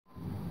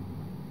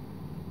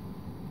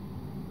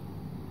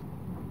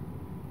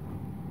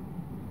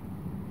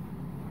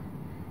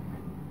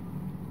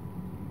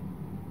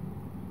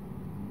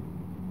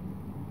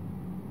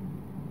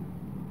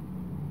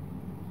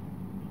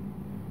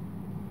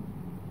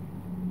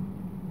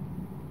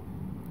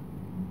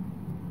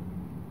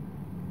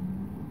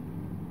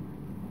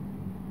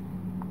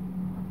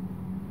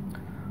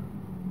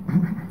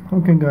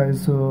Okay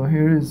guys, so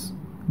here is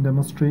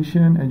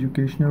demonstration,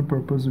 educational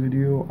purpose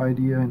video,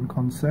 idea and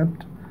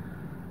concept.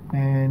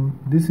 And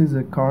this is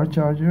a car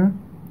charger,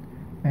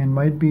 and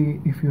might be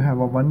if you have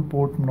a one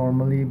port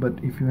normally,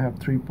 but if you have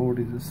three port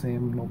is the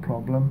same, no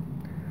problem.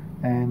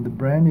 And the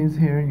brand is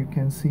here, you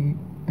can see,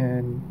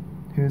 and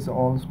here's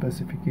all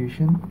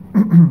specification.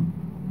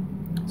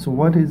 So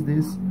what is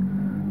this?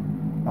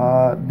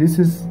 This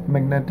is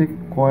magnetic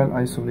coil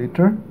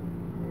isolator.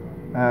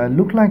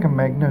 Look like a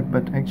magnet,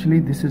 but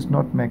actually this is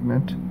not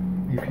magnet.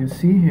 If you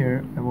see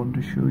here, I want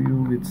to show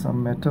you with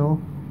some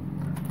metal,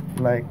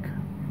 like,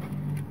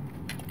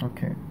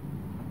 okay,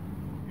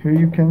 here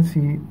you can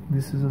see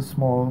this is a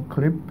small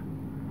clip,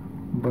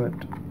 but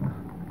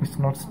it's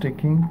not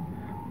sticking.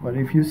 But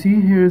if you see,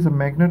 here is a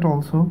magnet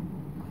also,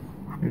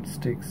 it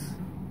sticks.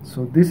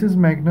 So this is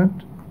magnet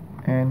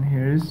and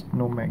here is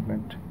no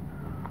magnet,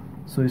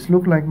 so it's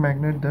look like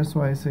magnet. That's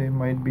why I say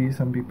might be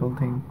some people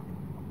think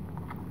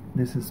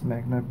this is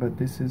magnet, but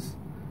this is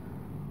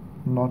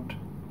not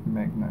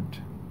magnet.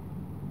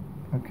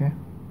 Okay,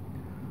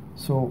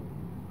 so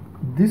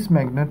this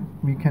magnet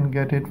we can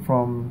get it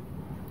from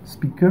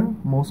speaker,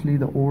 mostly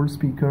the old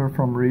speaker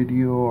from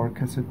radio or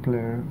cassette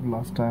player.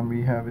 Last time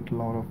we have it a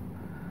lot of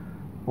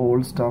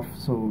old stuff,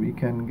 so we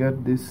can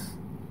get this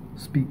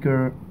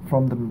speaker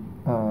from the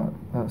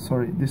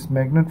this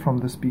magnet from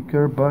the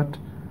speaker. But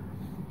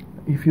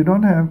if you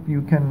don't have,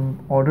 you can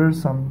order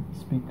some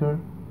speaker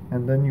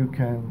and then you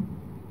can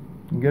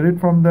get it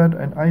from that,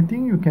 and I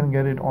think you can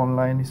get it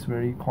online, it's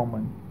very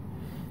common.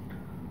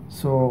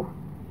 So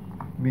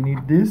we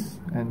need this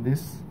and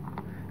this,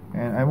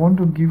 and I want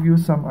to give you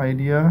some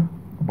idea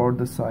about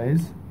the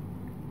size.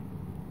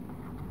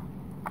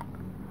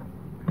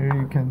 Here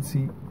you can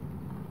see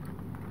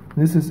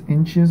this is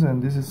inches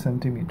and this is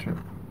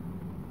centimeter,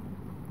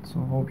 so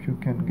hope you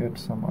can get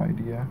some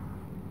idea.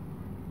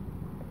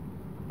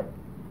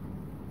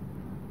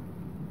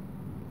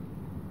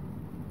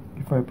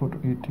 If I put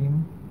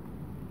 18,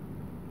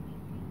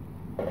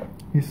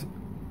 is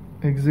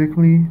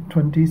exactly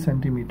 20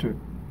 centimeter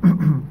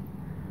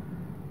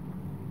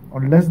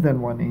or less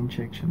than 1 inch,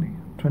 actually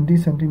 20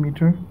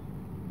 centimeter,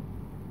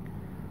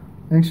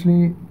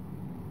 actually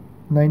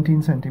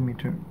 19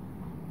 centimeter,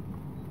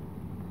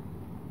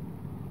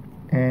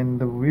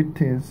 and the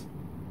width is,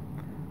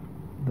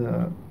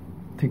 the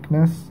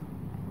thickness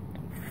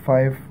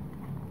 5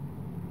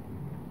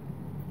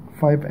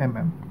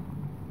 mm.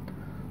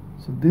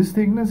 So this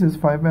thickness is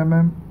 5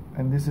 mm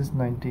and this is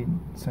 19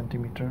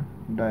 centimeter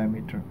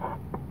diameter.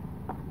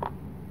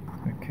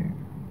 Okay,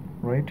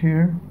 right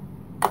here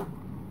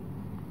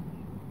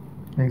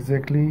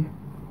exactly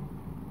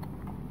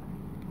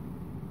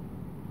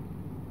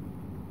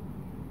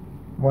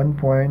 1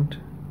 point.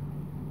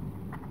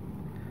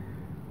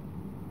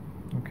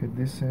 Okay,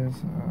 this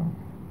is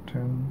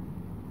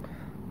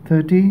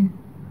 30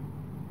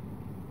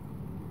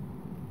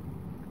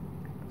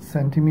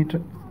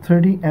 centimeter,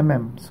 30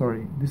 mm,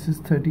 sorry, this is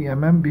 30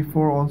 mm.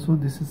 Before also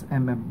this is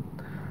mm.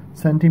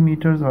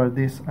 Centimeters are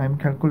this, I'm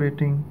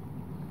calculating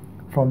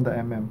from the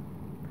mm.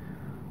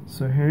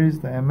 So here is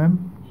the mm,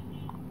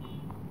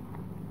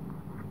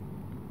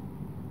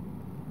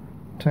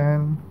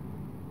 10,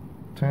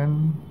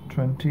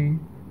 20,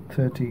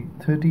 30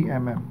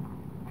 mm,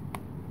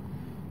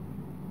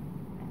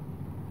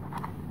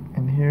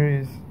 and here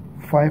is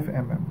 5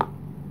 mm.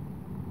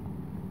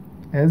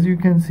 As you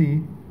can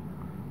see,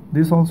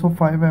 this also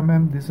 5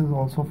 mm, this is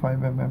also 5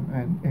 mm,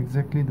 and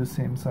exactly the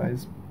same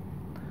size,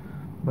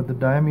 but the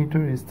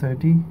diameter is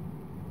 30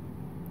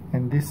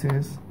 and this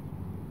is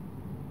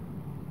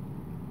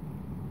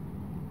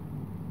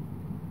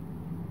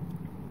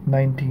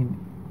 19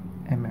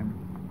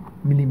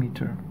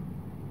 millimeter.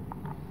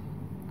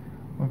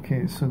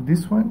 Okay, so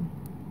this one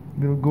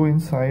will go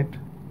inside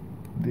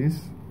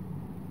this.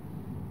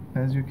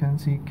 As you can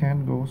see,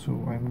 can't go,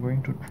 so I'm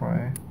going to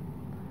try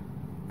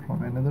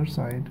from another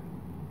side,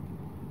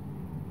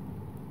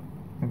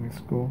 and let's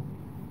go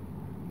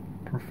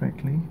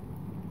perfectly.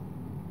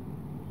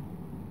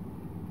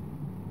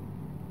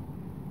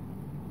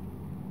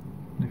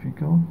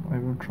 Difficult. I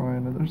will try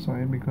another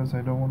side because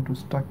I don't want to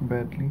stuck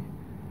badly.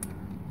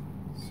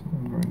 So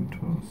I'm going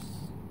to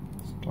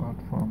start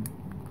from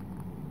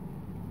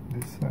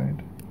this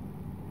side.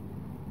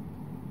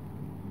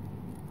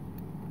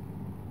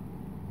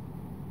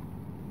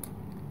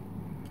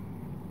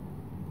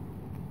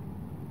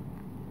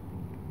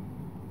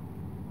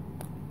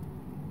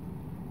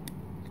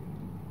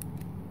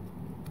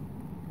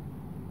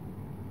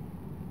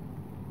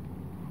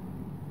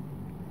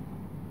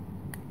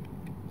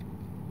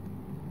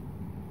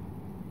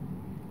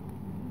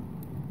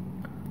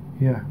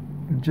 Yeah,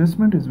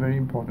 adjustment is very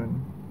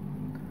important.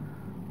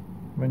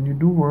 When you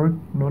do work,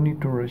 no need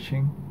to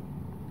rushing.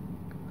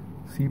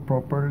 See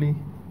properly,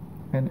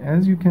 and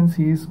as you can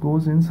see, it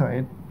goes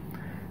inside,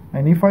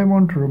 and if I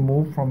want to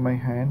remove from my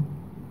hand,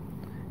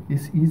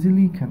 it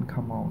easily can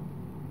come out,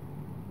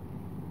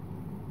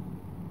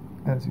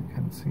 as you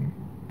can see.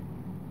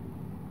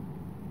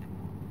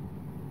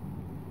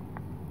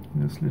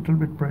 Just little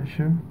bit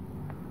pressure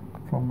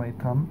from my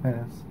thumb,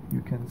 as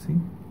you can see.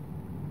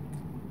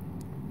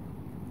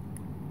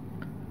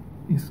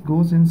 It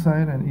goes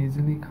inside and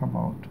easily come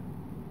out.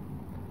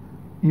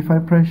 If I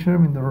pressure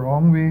in the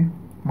wrong way,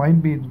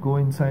 might be it go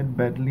inside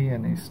badly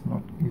and it's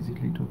not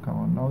easily to come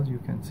out. Now you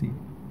can see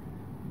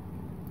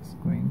it's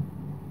going.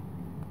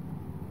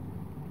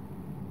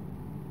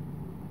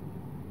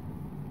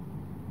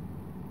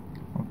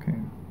 Okay.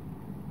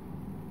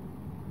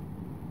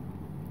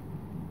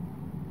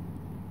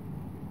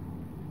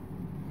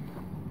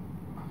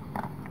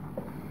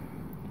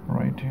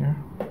 Right here.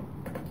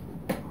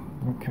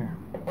 Okay.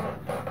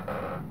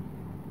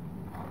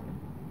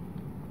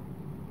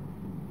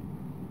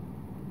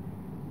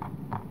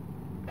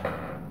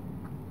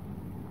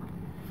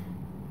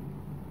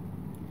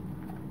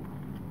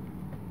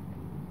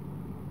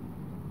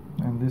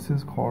 And this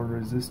is called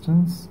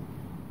resistance.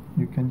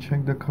 You can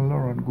check the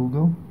color on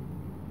Google.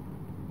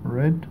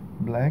 Red,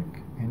 black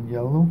and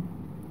yellow,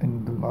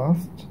 and the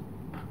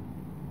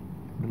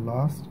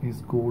last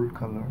is gold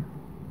color.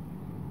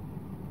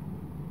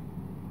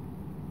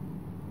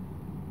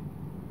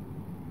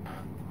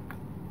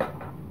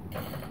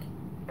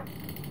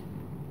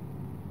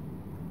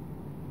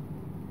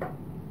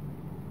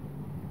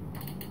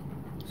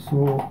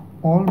 So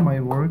all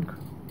my work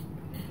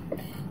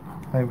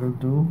I will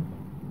do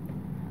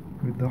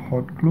with the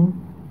hot glue,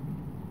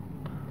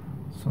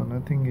 so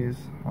nothing is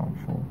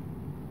harmful.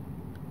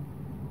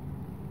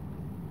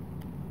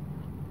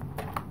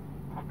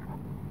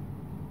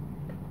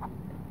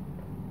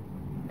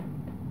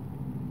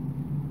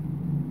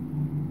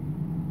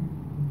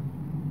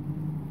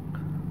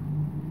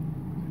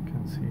 You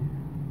can see,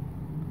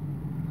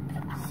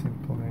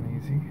 simple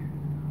and easy.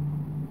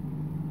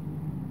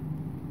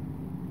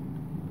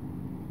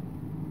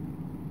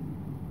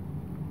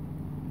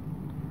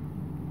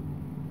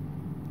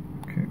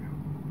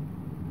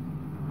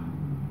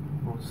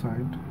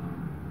 Side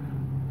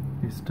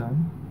is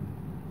done.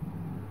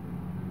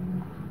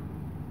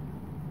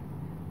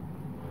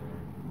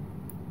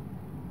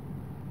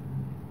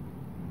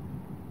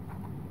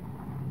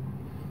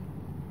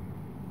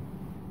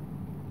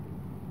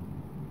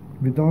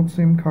 Without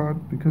SIM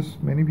card, because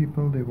many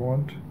people they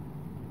want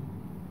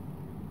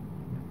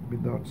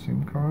without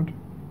SIM card.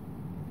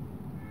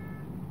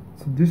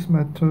 So this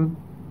method,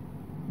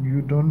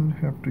 you don't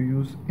have to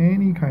use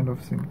any kind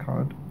of SIM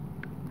card.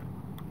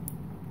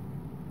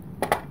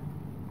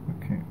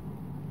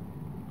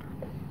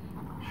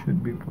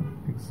 Should be put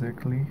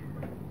exactly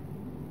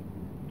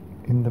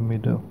in the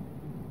middle.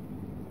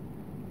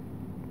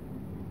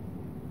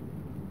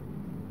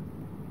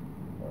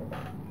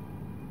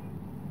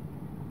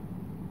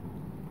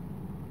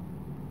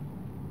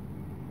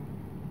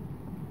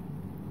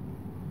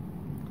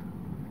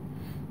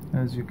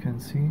 As you can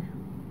see,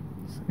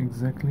 it's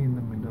exactly in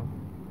the middle.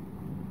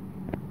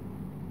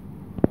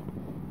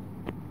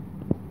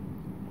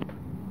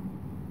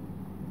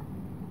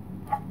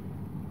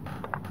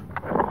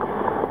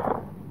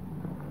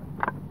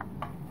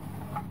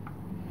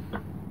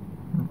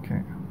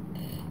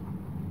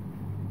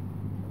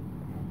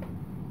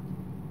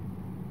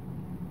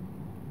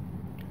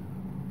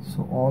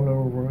 So all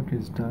our work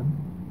is done.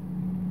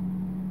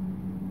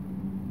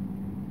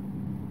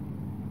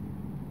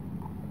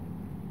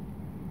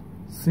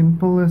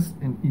 Simplest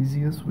and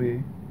easiest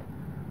way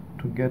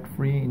to get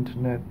free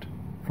internet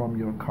from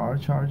your car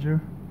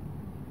charger.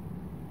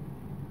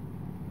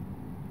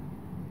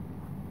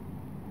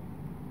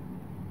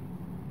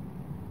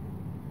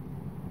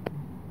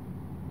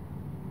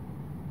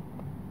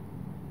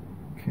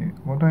 Okay,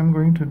 what I'm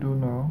going to do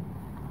now,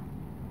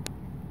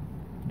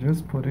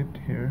 just put it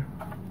here.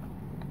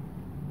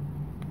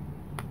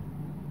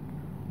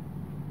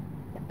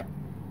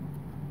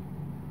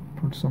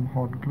 Put some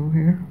hot glue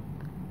here.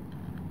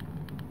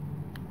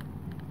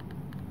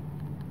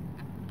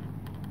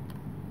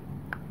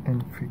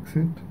 And fix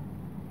it.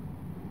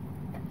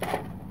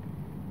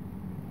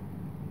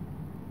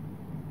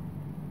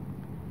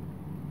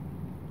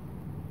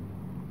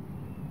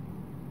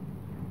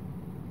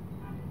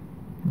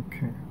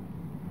 Okay.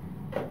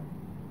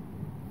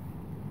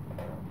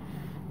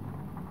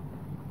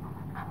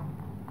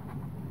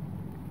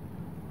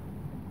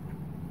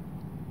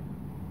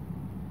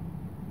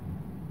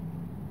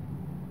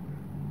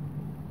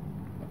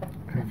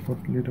 I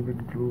put a little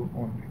bit glue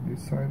on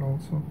this side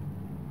also.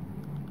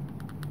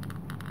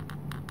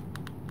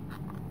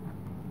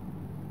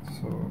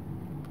 So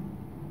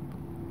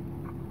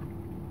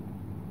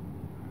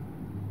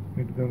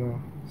it's gonna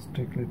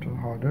stick a little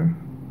harder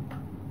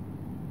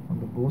on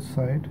the both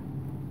side.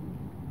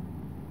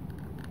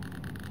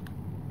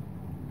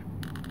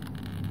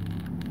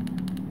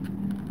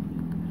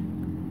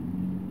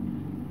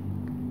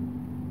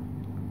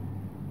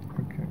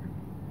 Okay.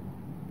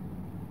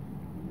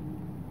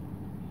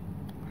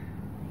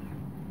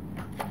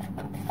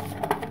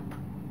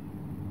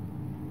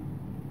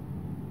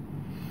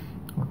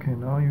 Okay,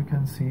 now you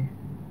can see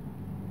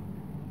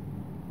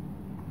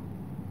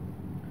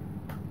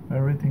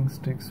everything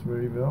sticks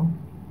very well.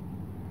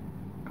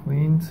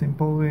 Clean,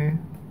 simple way.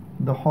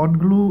 The hot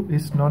glue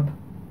is not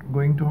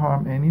going to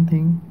harm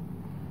anything,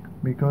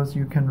 because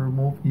you can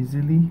remove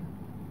easily.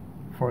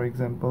 For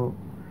example,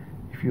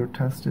 if your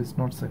test is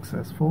not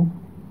successful.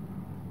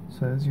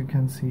 So as you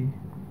can see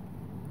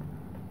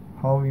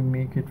how we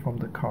make it from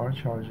the car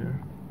charger.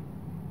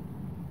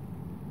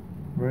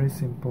 Very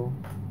simple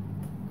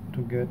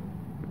to get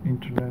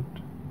internet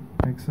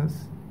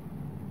access.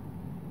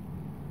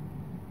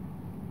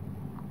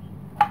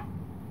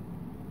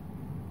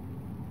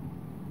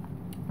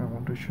 I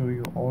want to show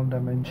you all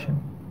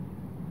dimension.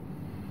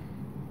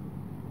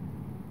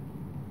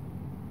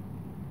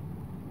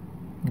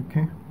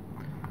 Okay,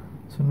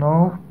 so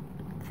now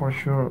for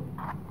sure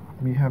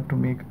we have to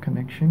make a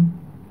connection.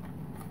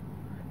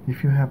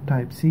 If you have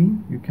type C,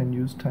 you can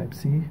use type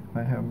C.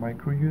 I have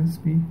micro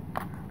USB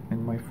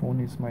and my phone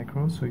is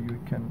micro, so you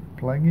can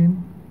plug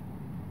in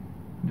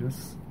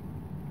just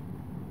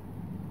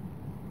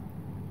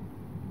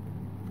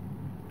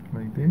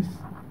like this,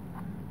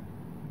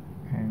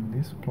 and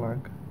this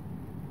plug.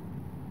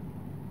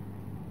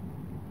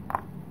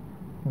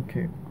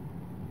 Okay,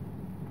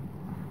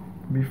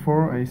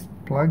 before I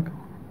plug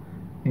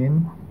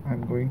in,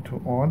 I'm going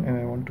to on, and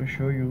I want to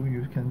show you.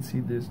 You can see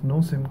there's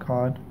no SIM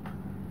card,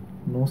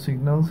 no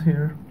signals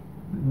here,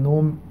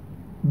 no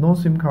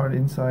SIM card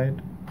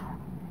inside.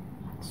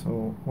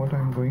 So what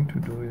I'm going to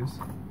do is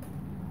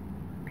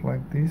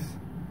plug this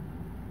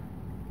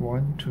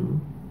 1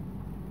 2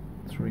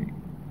 3.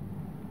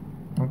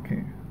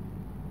 Okay,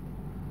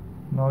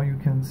 now you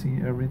can see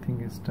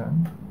everything is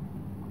done.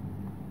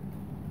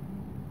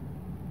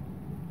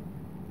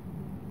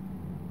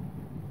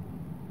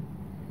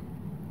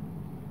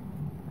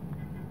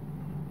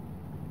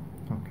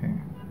 Okay,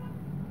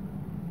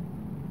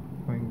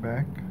 going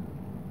back,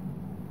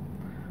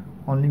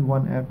 only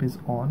one app is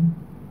on.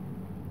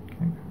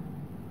 Okay,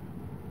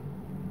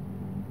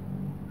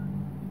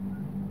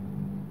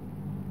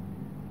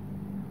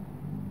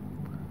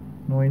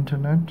 no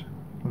internet.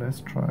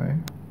 Let's try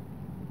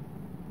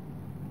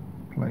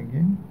plug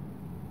in.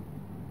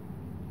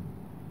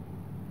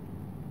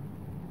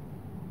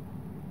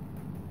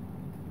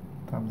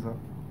 Thumbs up.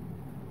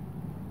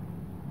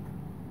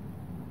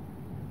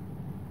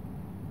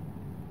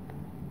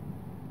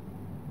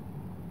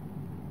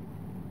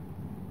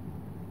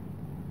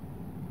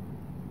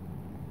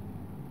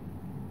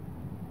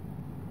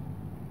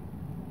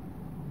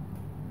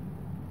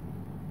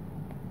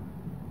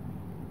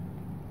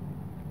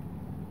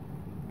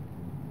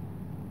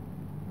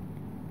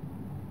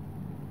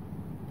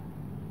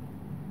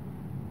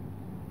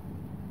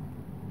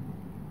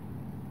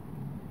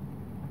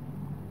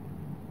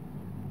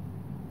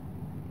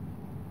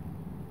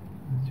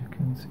 As you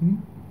can see,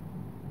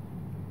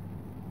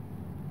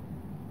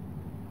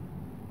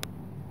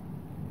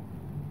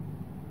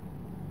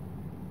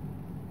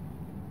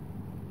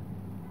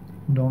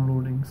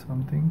 downloading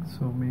something,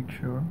 so make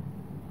sure.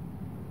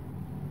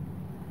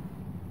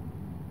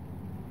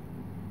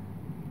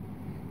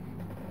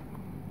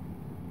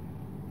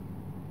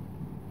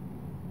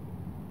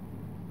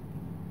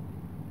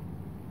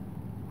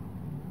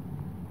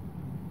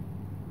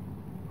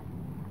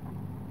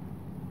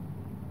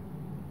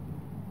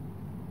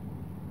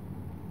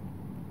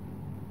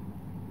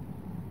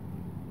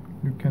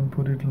 You can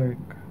put it like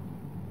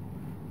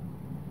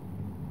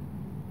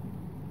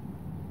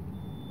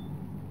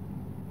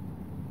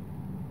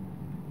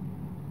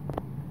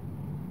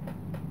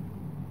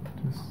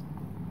just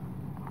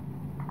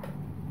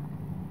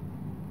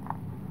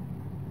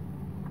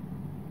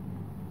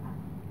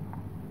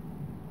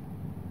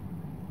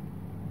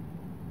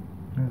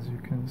as you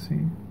can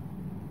see,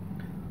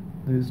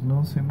 there is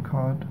no SIM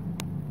card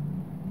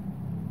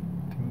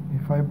thing.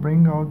 If I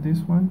bring out this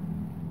one,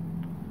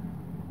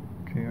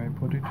 okay, I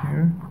put it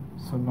here,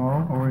 so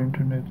now our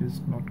internet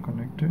is not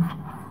connected.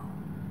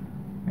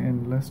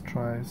 And let's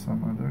try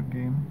some other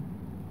game.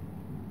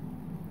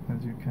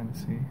 As you can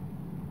see,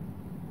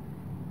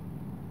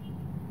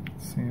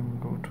 same,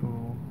 go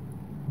to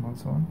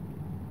Amazon.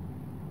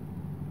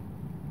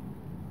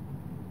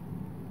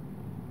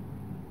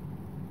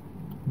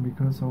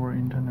 Because our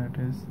internet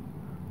is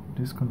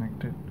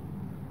disconnected,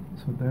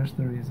 so that's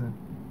the reason.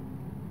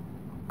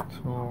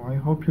 So I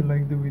hope you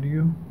like the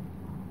video.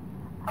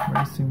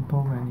 Very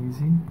simple and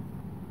easy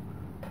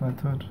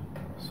method.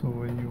 So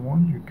when you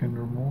want, you can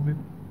remove it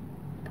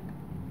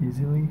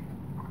easily,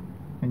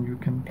 and you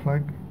can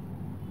plug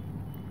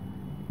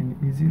in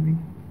easily,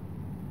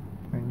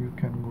 and you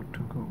can good to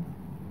go.